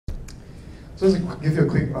So just to give you a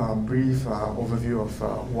quick brief overview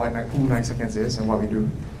of who 90 Seconds is and what we do.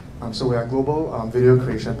 So we're a global video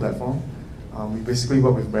creation platform. We basically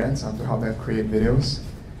work with brands to help them create videos.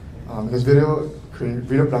 Because video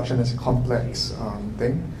production is a complex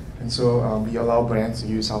thing, and so we allow brands to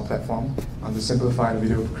use our platform to simplify the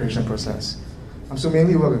video creation process. So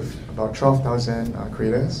mainly we work with about 12,000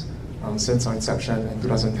 creators since our inception in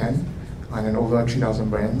 2010, and then over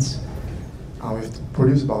 3,000 brands. We've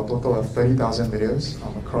produced about a total of 30,000 videos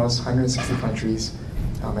across 160 countries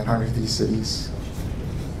and 150 cities.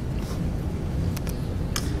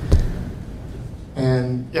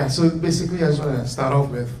 And yeah, so basically I just want to start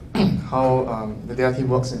off with how the data team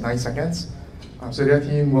works in 90 seconds. So the data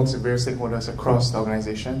team works with various stakeholders across the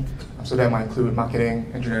organization. So that might include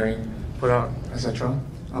marketing, engineering, product, etc.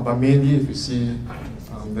 But mainly, if you see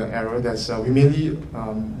the arrow, we mainly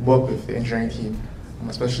work with the engineering team,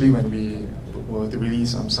 especially when we were to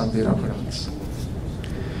release some data products.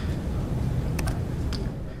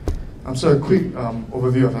 So a quick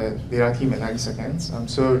overview of a data team in 90 seconds.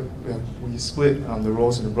 So we split the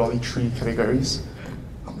roles into broadly 3 categories.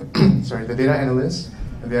 Sorry, the data analyst,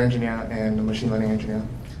 the data engineer, and the machine learning engineer.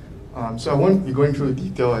 So I won't be going through the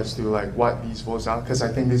detail as to what these roles are, because I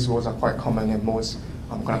think these roles are quite common in most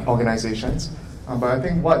organizations. But I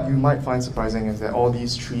think what you might find surprising is that all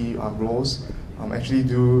these 3 roles actually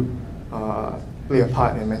do play a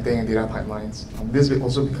part in maintaining data pipelines. This is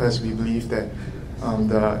also because we believe that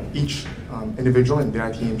each individual in the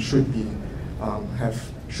data team should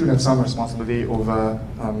have some responsibility over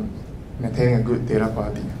maintaining a good data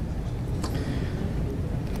quality.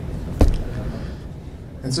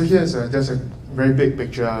 And so here's just a very big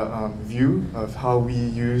picture view of how we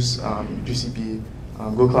use GCP,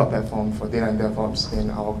 Google Cloud Platform for data and DevOps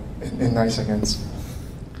in 90 seconds.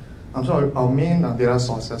 So our main data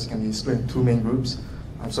sources can be split in 2 main groups.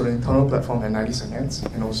 So the internal platform at 90 seconds,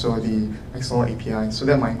 and also the external API. So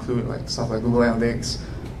that might include stuff like Google Analytics,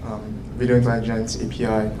 Video Intelligence,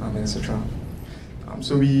 API, etc.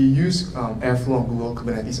 So we use Airflow on Google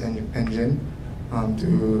Kubernetes Engine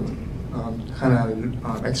to kind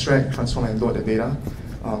of extract, transform, and load the data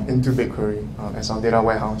into BigQuery as our data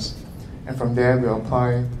warehouse. And from there,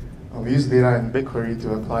 we use data in BigQuery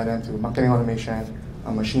to apply them to marketing automation,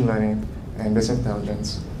 machine learning, and business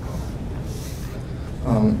intelligence.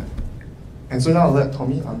 And so now I'll let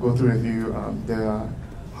Tommy go through with you the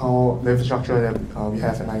infrastructure that we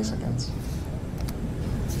have in 90 seconds.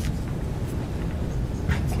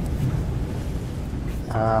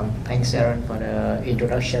 Thanks, Aaron, for the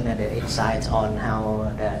introduction and the insights on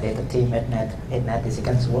how the data team at 90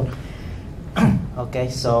 seconds work. Okay,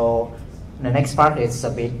 so the next part is a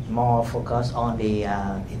bit more focused on the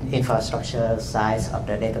infrastructure side of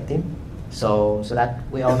the data team. So that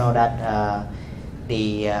we all know that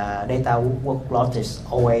the data workload is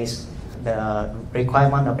always, the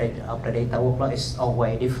requirement of the data workload is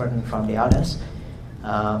always different from the others.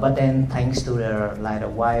 But then thanks to the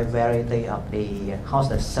wide variety of the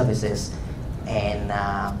hosted services and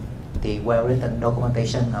the well-written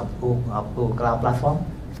documentation of Google Cloud Platform,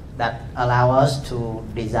 that allow us to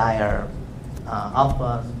desire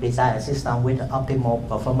a system with optimal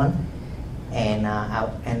performance and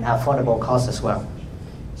affordable cost as well.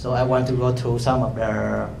 So I want to go through some of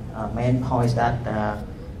the main points that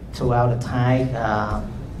throughout the time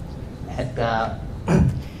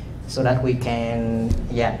so that we can,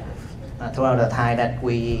 throughout the time that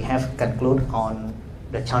we have concluded on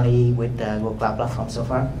the journey with the Google Cloud Platform so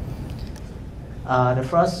far. The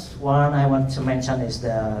first one I want to mention is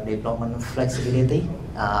the deployment flexibility.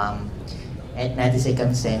 At 90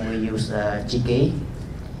 seconds, then we use GK.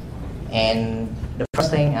 And the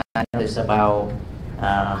first thing I know is about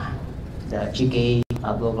the GK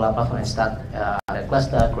Google Cloud Platform and start the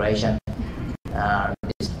cluster creation.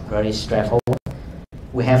 It's very straightforward.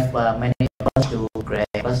 We have many efforts to create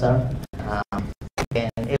a cluster.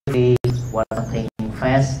 And if we want something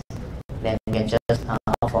fast, then we can just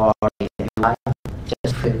offer the UI,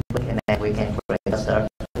 just click and then we can create a cluster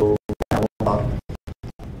to our workload.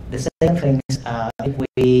 The same thing is if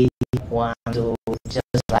we want to just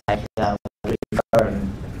refer,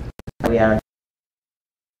 we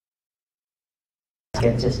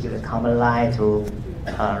can just use a command line to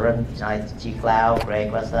run G Cloud, create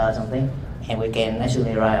cluster or something, and we can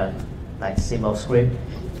actually write a simple script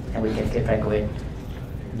and we can keep track of it.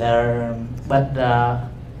 But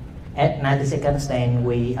at 90 seconds, then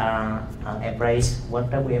we embrace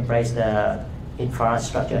the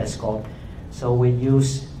infrastructure as code. So we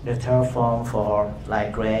use the Terraform for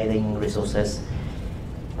creating resources.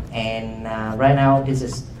 And right now, this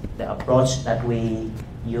is the approach that we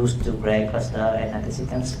use to create cluster at 90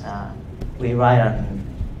 seconds. we write on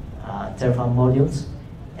Terraform modules,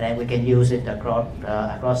 and then we can use it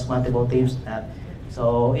across multiple teams.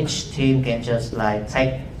 So each team can just like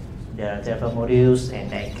take the Terraform modules and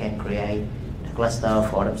they can create a cluster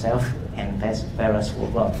for themselves and test various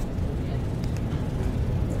workloads.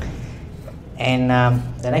 And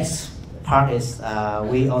the next part is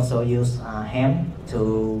we also use Helm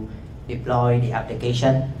to deploy the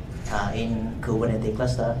application in Kubernetes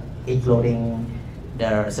cluster, including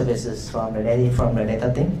the services from the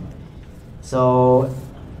data team. So,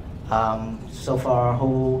 so far,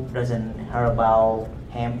 who doesn't hear about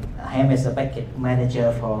Helm? Helm is a package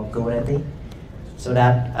manager for Kubernetes. So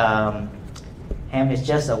that Helm is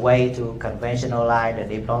just a way to conventionalize the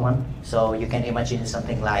deployment. So you can imagine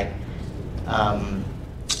something like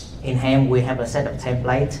in Helm we have a set of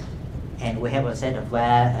templates and we have a set of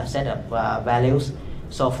values.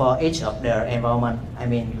 So for each of the environment, I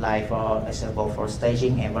mean, like for example, for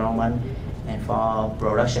staging environment and for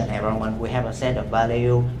production environment, we have a set of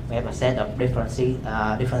value, we have a set of different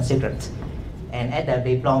secrets. And at the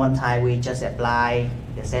deployment time, we just apply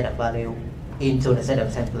the set of value into the set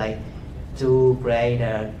of template to create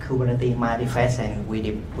a Kubernetes manifest, and we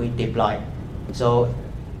deploy. So,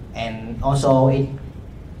 and also it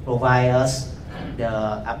provides us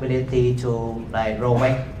the ability to like roll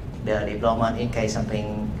back the deployment in case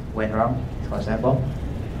something went wrong, for example.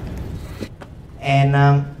 And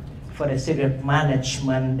for the secret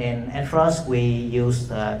management, then at first we use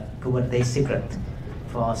Kubernetes secret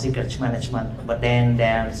for secret management, but then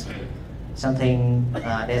there's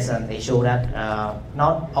an issue that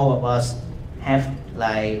not all of us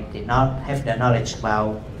did not have the knowledge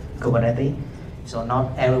about Kubernetes. So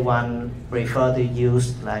not everyone prefer to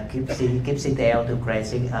use like kubectl to create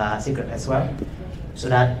secret as well. So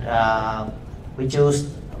that we choose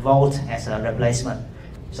Vault as a replacement.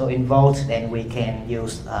 So in Vault, then we can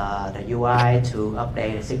use the UI to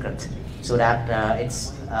update the secret, so that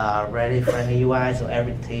it's really friendly UI. So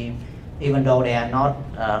every team, even though they are not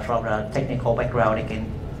from the technical background, they can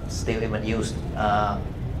still even use the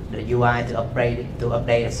UI to update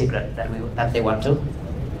the secret that they want to.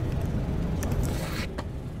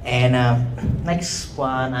 And next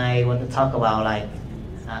one, I want to talk about like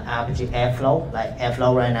RPG Airflow. Like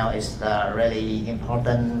Airflow right now is the really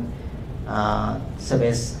important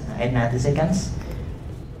service at 90 seconds.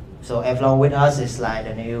 So Airflow with us is like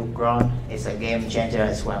the new ground. It's a game changer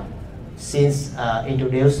as well. Since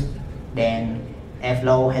introduced, then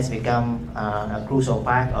Airflow has become a crucial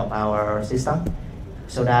part of our system.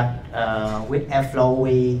 So that with Airflow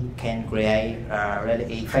we can create a really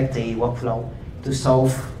effective workflow to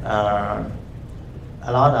solve a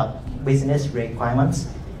lot of business requirements,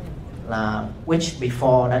 which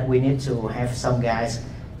before that we need to have some guys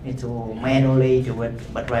need to manually do it,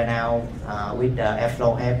 but right now with the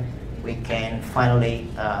Airflow help, we can finally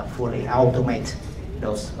fully automate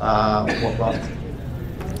those workloads.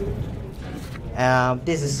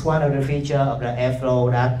 This is one of the features of the Airflow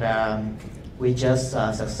that we just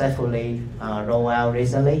successfully roll out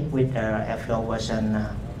recently with the Airflow version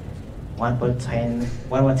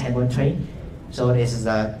 1.10.3. So this is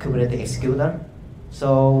a Kubernetes executor.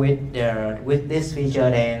 So with this feature,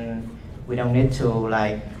 then we don't need to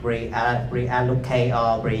like reallocate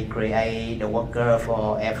or recreate the worker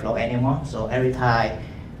for Airflow anymore. So every time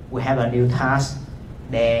we have a new task,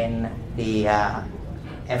 then the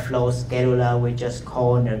Airflow scheduler will just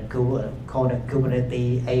call the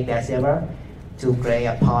Kubernetes API server to create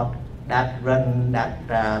a pod that run that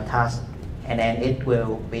task, and then it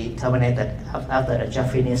will be terminated after the job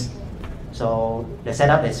finished. So the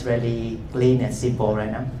setup is really clean and simple right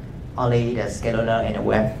now, only the scheduler and the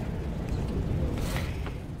web.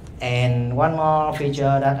 And one more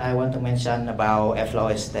feature that I want to mention about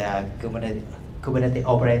Airflow is the Kubernetes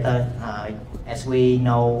operator. As we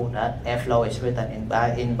know that Airflow is written in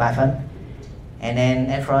Python, and then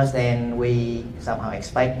at first then we somehow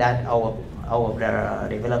expect that all of the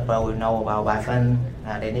developer will know about Python.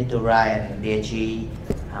 They need to write DSG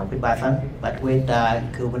with Python, but with the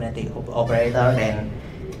Kubernetes operator, then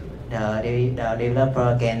the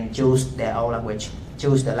developer can choose their own language,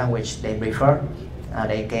 choose the language they prefer.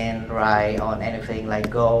 They can write on anything like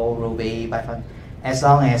Go, Ruby, Python, as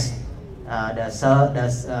long as the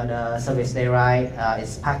service they write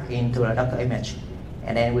is packed into a Docker image,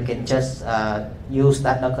 and then we can just use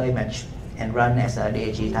that Docker image and run as a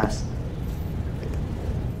DSG task.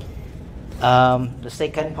 The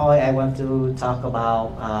second point I want to talk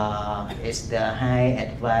about is the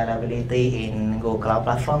high availability in Google Cloud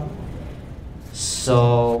Platform.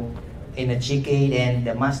 So in the GK, then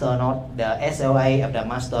the master node, the SLA of the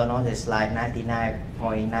master node is like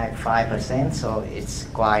 99.95%, so it's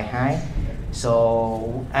quite high.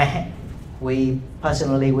 So we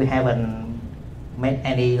personally we haven't made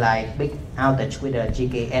any like big outage with the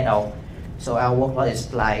GK at all. So our workload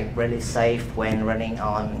is like really safe when running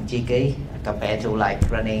on GK compared to like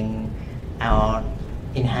running our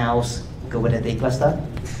in-house Kubernetes cluster.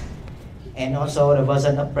 And also the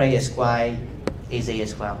version upgrade is quite easy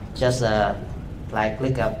as well. Just like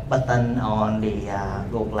click a button on the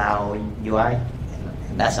Google Cloud UI,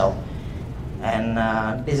 and that's all. And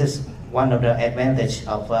this is one of the advantage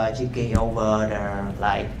of GK over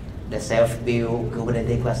the self-built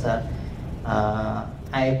Kubernetes cluster.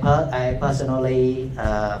 I personally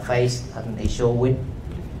faced an issue with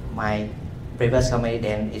my previous company.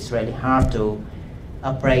 Then it's really hard to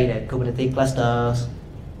upgrade the Kubernetes clusters,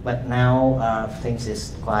 but now things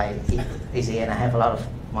is quite easy, and I have a lot of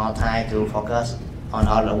more time to focus on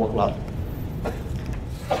other workload.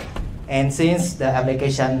 And since the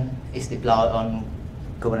application is deployed on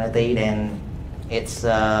Kubernetes, then it's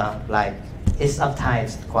its uptime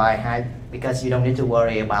is quite high, because you don't need to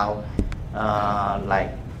worry about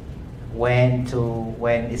like when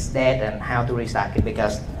it's dead and how to restart it,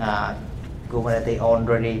 because Kubernetes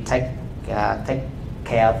already take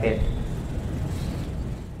care of it.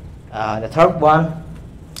 The third one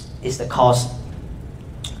is the cost.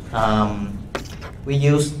 We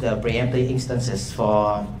use the preemptive instances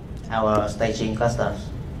for our staging clusters.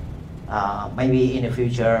 Maybe in the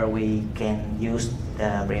future we can use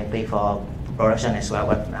the preemptive for production as well,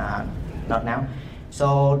 but not now.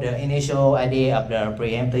 So the initial idea of the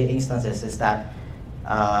preemptive instances is that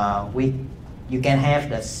you can have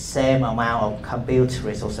the same amount of compute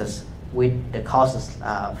resources with the costs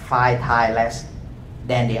 5 times less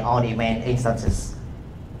than the on-demand instances.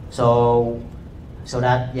 So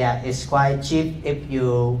that it's quite cheap if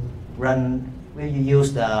you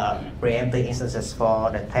use the preemptive instances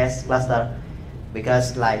for the test cluster,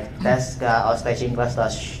 because like test or staging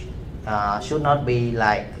clusters should not be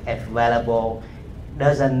like available.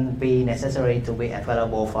 Doesn't be necessary to be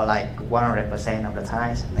available for like 100% of the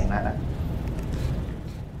time, something like that.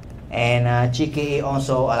 And GKE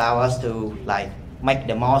also allow us to like make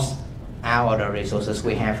the most out of the resources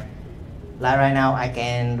we have. Like right now, I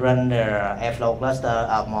can run the Airflow cluster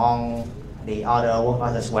among the other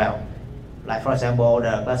workloads as well. Like for example,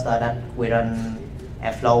 the cluster that we run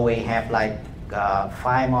Airflow, we have like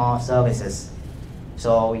 5 more services.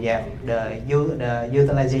 So yeah, the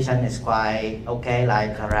utilization is quite okay,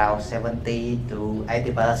 like around 70 to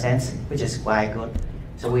 80%, which is quite good.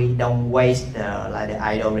 So we don't waste the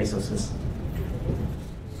idle resources.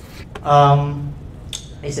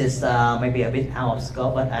 This is maybe a bit out of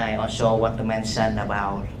scope, but I also want to mention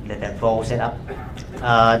about the flow setup.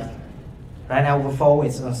 Right now, flow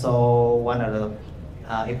is also one of the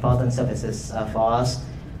important services for us.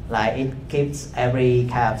 Like it keeps every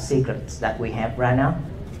kind of secrets that we have right now,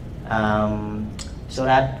 so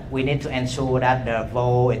that we need to ensure that the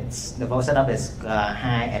flow setup is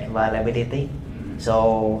high availability.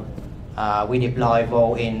 So we deploy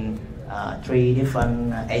flow in 3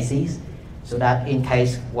 different ACs, so that in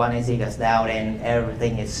case one AC goes down, then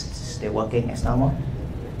everything is still working as normal.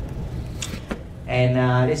 And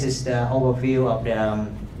this is the overview of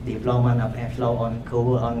the deployment of Airflow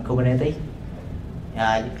on Kubernetes.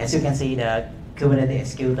 As you can see, the Kubernetes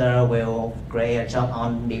executor will create a job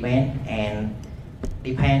on demand, and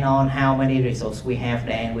depend on how many resources we have,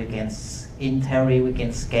 then we can, in theory, we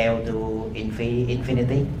can scale to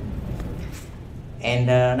infinity. And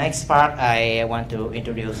the next part, I want to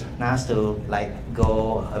introduce Nas to like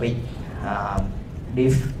go a bit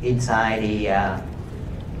deep inside the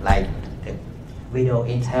the video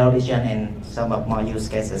intelligence and some of more use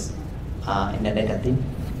cases in the data team.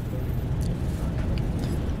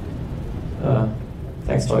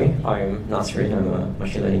 Thanks, Toy. I'm Nasrin. I'm a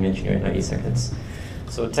machine learning engineer in 90 seconds.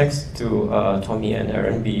 So thanks to Tommy and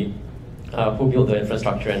Aaron, who built the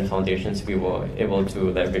infrastructure and foundations, we were able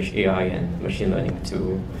to leverage AI and machine learning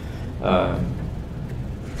to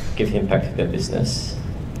give impact to their business.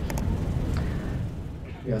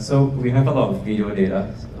 Yeah, so we have a lot of video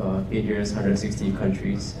data, 8 years, 160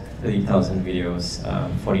 countries, 30,000 videos,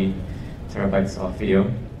 40 terabytes of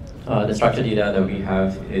video. The structured data that we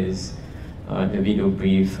have is the video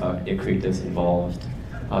brief, the creatives involved,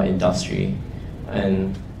 industry,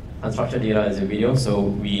 and unstructured data is a video. So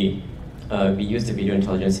we use the video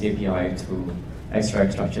intelligence API to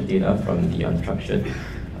extract structured data from the unstructured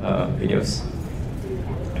videos.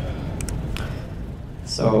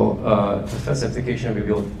 So the first application we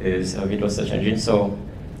built is a video search engine. So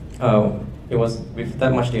it was, with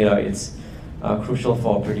that much data, it's crucial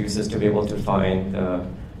for producers to be able to find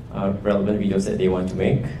relevant videos that they want to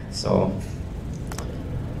make. So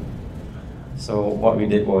So what we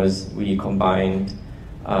did was we combined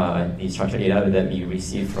the structured data that we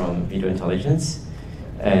received from video intelligence,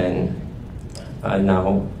 and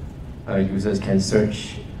now users can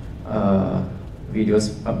search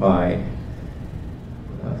videos by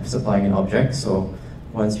supplying an object. So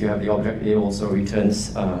once you have the object, it also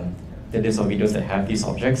returns the list of videos that have these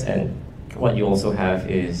objects, and what you also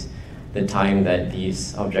have is the time that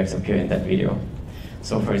these objects appear in that video.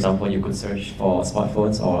 So for example, you could search for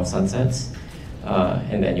smartphones or sunsets,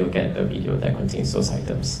 and then you'll get a video that contains those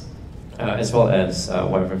items, as well as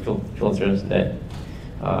whatever filters that,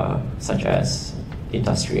 such as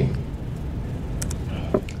industry.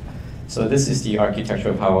 So this is the architecture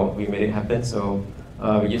of how we made it happen. So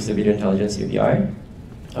we use the video intelligence API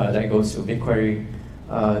that goes to BigQuery.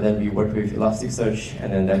 Then we work with Elasticsearch,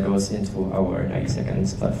 and then that goes into our 90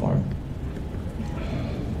 seconds platform.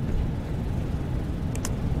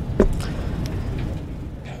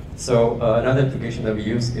 So another application that we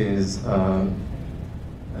use is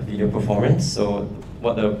video performance. So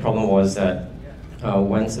what the problem was that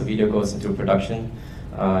once a video goes into production,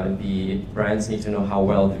 the brands need to know how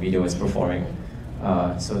well the video is performing.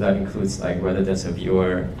 So that includes like whether there's a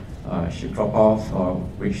viewer should drop off, or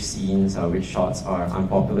which scenes or which shots are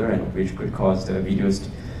unpopular and which could cause the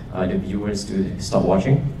viewers to stop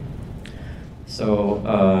watching.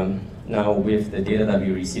 So now with the data that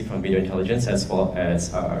we receive from video intelligence as well as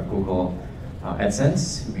Google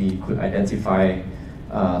AdSense, we could identify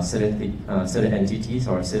certain entities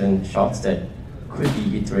or certain shots that could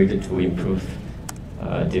be iterated to improve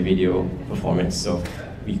the video performance. So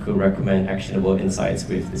we could recommend actionable insights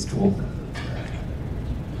with this tool.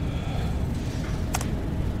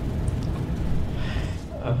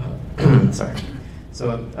 Sorry.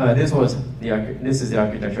 So this is the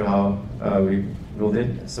architecture how we built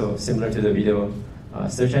it. So similar to the video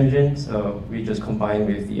search engine, so we just combine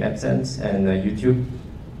with the AdSense and the YouTube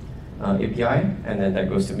API, and then that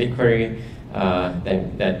goes to BigQuery.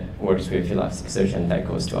 Then that works with Elasticsearch, and that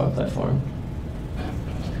goes to our platform.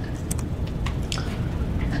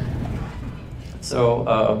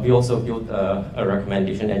 So we also built a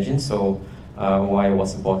recommendation engine. So why it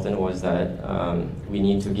was important was that we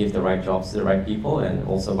need to give the right jobs to the right people, and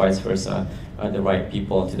also vice versa, the right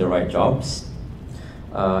people to the right jobs.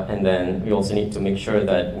 And then we also need to make sure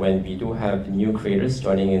that when we do have new creators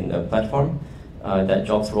joining in the platform, that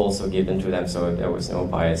jobs were also given to them, so there was no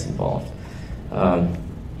bias involved.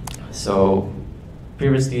 So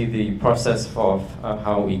previously, the process for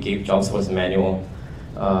how we gave jobs was manual.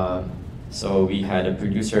 So we had a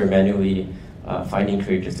producer manually finding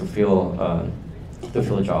creators to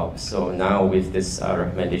fill jobs. So now with this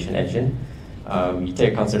recommendation engine, we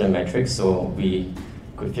take on certain metrics, so we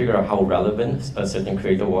could figure out how relevant a certain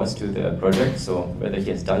creator was to the project, so whether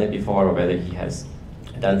he has done it before or whether he has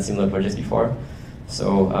done similar projects before.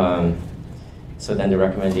 So so then the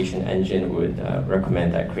recommendation engine would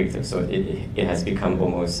recommend that creator. So it has become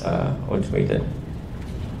almost automated.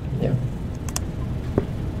 Yeah.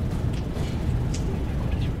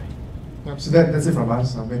 So that's it from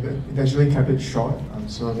us. We intentionally kept it short.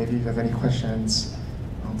 So maybe if you have any questions,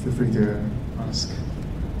 feel free to ask.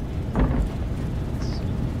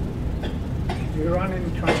 Do you run any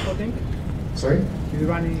transcoding? Sorry? Do you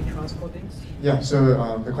run any transcoding? Yeah,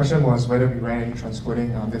 so the question was whether we ran any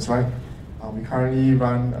transcoding. That's right. We currently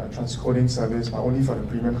run a transcoding service, but only for the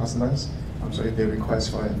premium customers. So if they request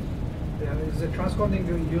for it. Yeah, is the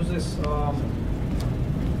transcoding uses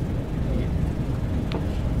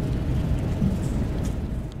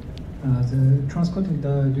the transcoding,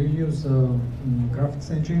 do you use graphics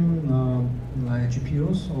engine like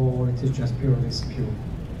GPUs, or it is just purely CPU?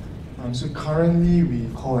 So currently we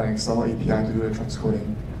call an external API to do the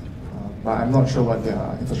transcoding, but I'm not sure what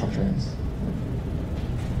their infrastructure is.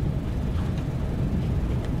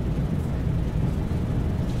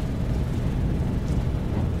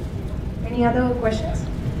 Any other questions?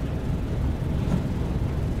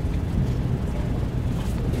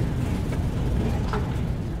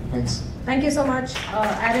 Thanks. Thank you so much,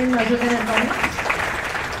 Aaron, Nazruddin, and Tommy.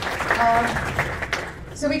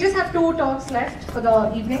 So we just have 2 talks left for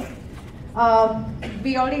the evening.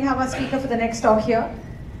 We already have our speaker for the next talk here.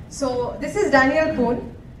 So this is Daniel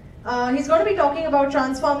Poon. He's going to be talking about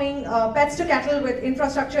transforming pets to cattle with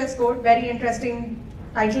infrastructure as code. Very interesting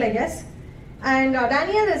title, I guess. And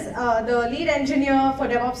Daniel is the lead engineer for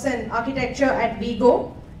DevOps and architecture at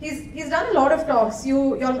Vigo. He's done a lot of talks.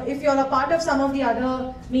 If you're a part of some of the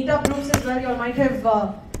other meetup groups as well, you might have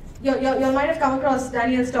come across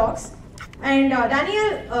Daniel's talks. And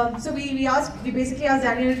Daniel, so we basically asked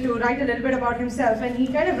Daniel to write a little bit about himself, and he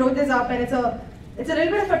kind of wrote this up, and it's a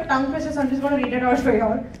little bit of a tongue twister, so I'm just going to read it out for you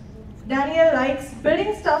all. Daniel likes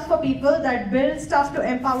building stuff for people that build stuff to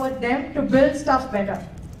empower them to build stuff better.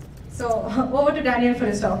 So over to Daniel for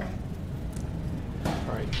his talk. All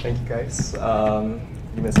right, thank you guys.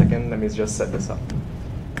 Give me a second, let me just set this up.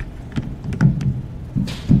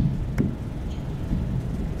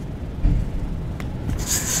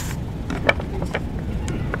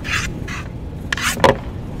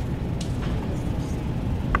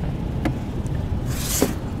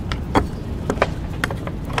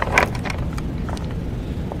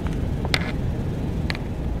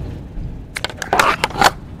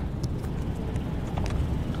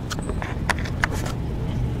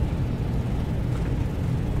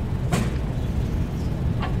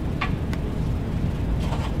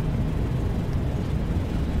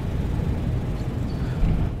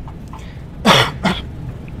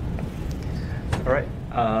 All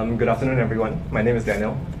right, good afternoon everyone. My name is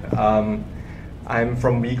Daniel. I'm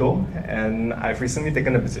from WeGo, and I've recently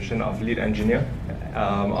taken the position of lead engineer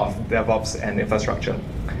of DevOps and infrastructure.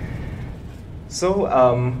 So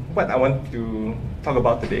what I want to talk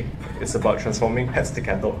about today is about transforming pets to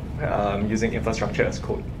cattle using infrastructure as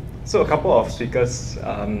code. So a couple of speakers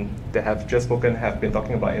that have just spoken have been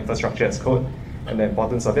talking about infrastructure as code and the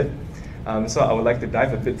importance of it. So I would like to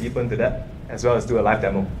dive a bit deeper into that, as well as do a live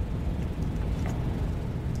demo.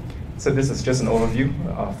 So this is just an overview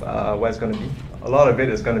of what it's going to be. A lot of it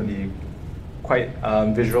is going to be quite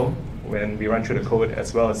visual when we run through the code,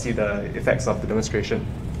 as well as see the effects of the demonstration.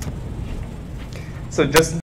 So just